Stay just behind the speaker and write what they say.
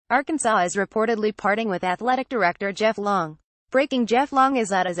Arkansas is reportedly parting with athletic director Jeff Long. Breaking: Jeff Long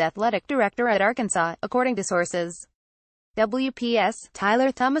is out as athletic director at Arkansas, according to sources. WPS,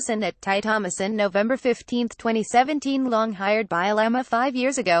 Tyler Thomason at Ty Thomason, November 15, 2017. Long hired Bielema 5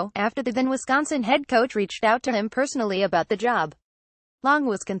 years ago, after the then Wisconsin head coach reached out to him personally about the job. Long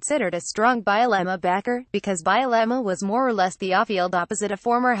was considered a strong Bielema backer, because Bielema was more or less the off-field opposite of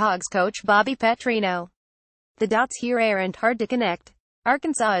former Hogs coach Bobby Petrino. The dots here aren't hard to connect.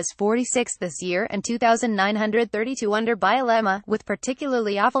 Arkansas is 46th this year and 2,932 under Bielema, with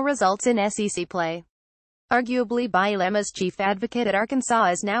particularly awful results in SEC play. Arguably Bielema's chief advocate at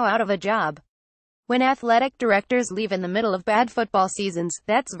Arkansas is now out of a job. When athletic directors leave in the middle of bad football seasons,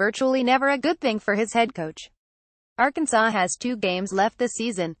 that's virtually never a good thing for his head coach. Arkansas has 2 games left this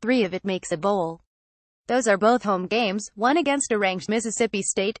season, 3 of it makes a bowl. Those are both home games, one against a ranked Mississippi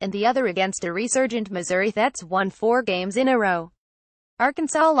State and the other against a resurgent Missouri that's won 4 games in a row.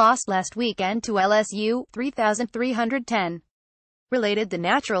 Arkansas lost last weekend to LSU, 3,310. Related: the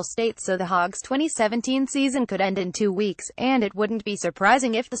natural state, so the Hogs' 2017 season could end in 2 weeks, and it wouldn't be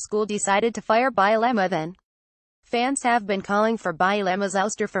surprising if the school decided to fire Bielema then. Fans have been calling for Bielema's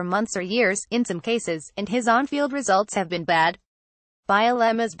ouster for months or years, in some cases, and his on-field results have been bad.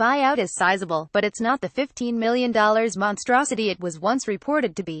 Bielema's buyout is sizable, but it's not the $15 million monstrosity it was once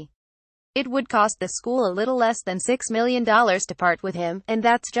reported to be. It would cost the school a little less than $6 million to part with him, and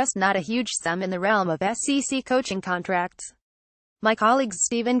that's just not a huge sum in the realm of SEC coaching contracts. My colleagues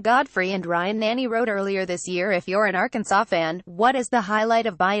Stephen Godfrey and Ryan Nanni wrote earlier this year, if you're an Arkansas fan, what is the highlight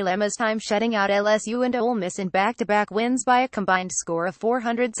of Bielema's time shutting out LSU and Ole Miss in back-to-back wins by a combined score of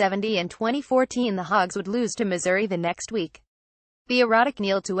 470 in 2014? The Hogs would lose to Missouri the next week. The erotic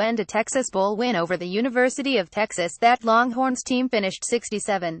kneel to end a Texas Bowl win over the University of Texas. That Longhorns team finished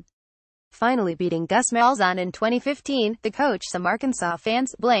 67. Finally beating Gus Malzahn in 2015, the coach some Arkansas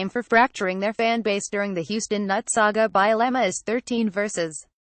fans blame for fracturing their fan base during the Houston Nutt saga. Bielema is 13 versus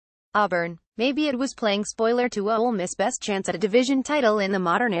Auburn. Maybe it was playing spoiler to Ole Miss' best chance at a division title in the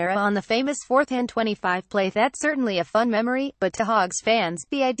modern era on the famous 4th and 25 play. That's certainly a fun memory, but to Hogs fans,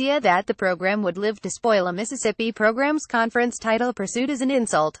 the idea that the program would live to spoil a Mississippi program's conference title pursuit is an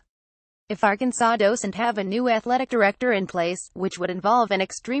insult. If Arkansas doesn't have a new athletic director in place, which would involve an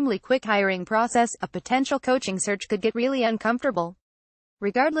extremely quick hiring process, a potential coaching search could get really uncomfortable.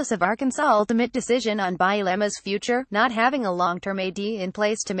 Regardless of Arkansas' ultimate decision on Bielema's future, not having a long-term AD in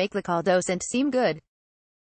place to make the call doesn't seem good.